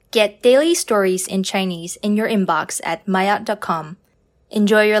Get daily stories in Chinese in your inbox at maya.com.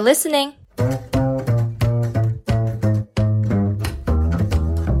 Enjoy your listening!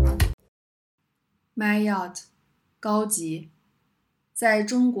 Marriott 高级，在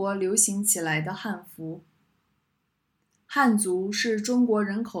中国流行起来的汉服。汉族是中国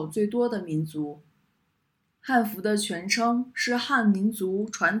人口最多的民族，汉服的全称是汉民族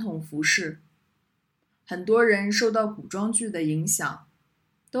传统服饰。很多人受到古装剧的影响，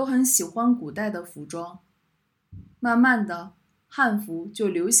都很喜欢古代的服装，慢慢的，汉服就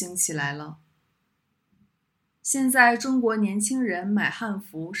流行起来了。现在中国年轻人买汉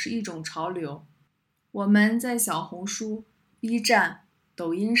服是一种潮流，我们在小红书、B 站、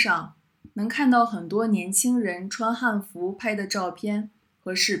抖音上能看到很多年轻人穿汉服拍的照片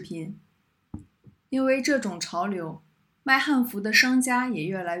和视频。因为这种潮流，卖汉服的商家也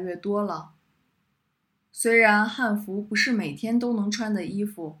越来越多了。虽然汉服不是每天都能穿的衣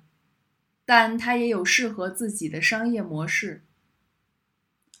服，但它也有适合自己的商业模式。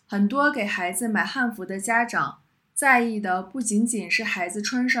很多给孩子买汉服的家长在意的不仅仅是孩子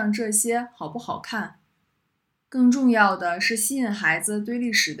穿上这些好不好看，更重要的是吸引孩子对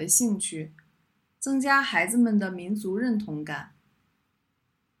历史的兴趣，增加孩子们的民族认同感。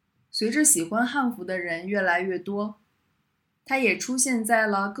随着喜欢汉服的人越来越多，它也出现在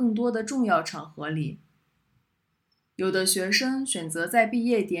了更多的重要场合里。有的学生选择在毕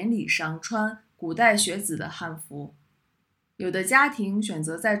业典礼上穿古代学子的汉服，有的家庭选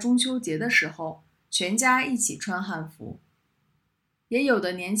择在中秋节的时候全家一起穿汉服，也有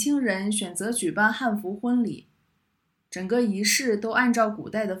的年轻人选择举办汉服婚礼，整个仪式都按照古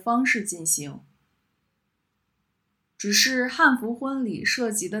代的方式进行。只是汉服婚礼涉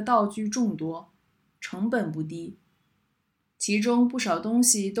及的道具众多，成本不低，其中不少东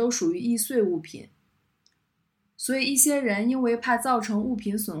西都属于易碎物品，所以一些人因为怕造成物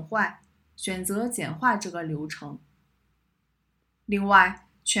品损坏，选择简化这个流程。另外，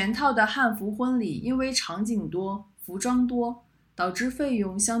全套的汉服婚礼因为场景多、服装多，导致费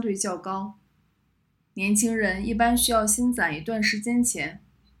用相对较高。年轻人一般需要先攒一段时间钱，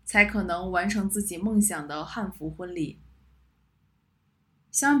才可能完成自己梦想的汉服婚礼。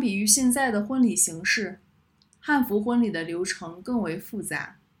相比于现在的婚礼形式，汉服婚礼的流程更为复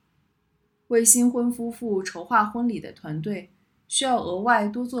杂。为新婚夫妇筹划婚礼的团队需要额外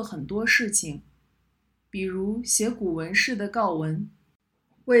多做很多事情，比如写古文式的告文，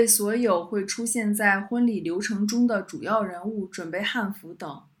为所有会出现在婚礼流程中的主要人物准备汉服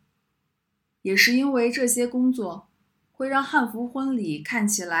等。也是因为这些工作，会让汉服婚礼看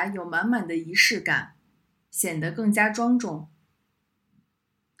起来有满满的仪式感，显得更加庄重。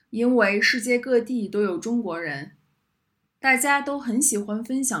因为世界各地都有中国人，大家都很喜欢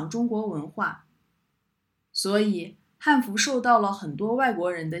分享中国文化，所以汉服受到了很多外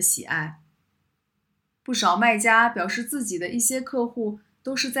国人的喜爱。不少卖家表示自己的一些客户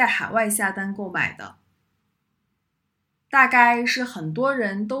都是在海外下单购买的。大概是很多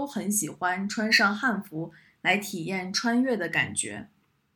人都很喜欢穿上汉服来体验穿越的感觉。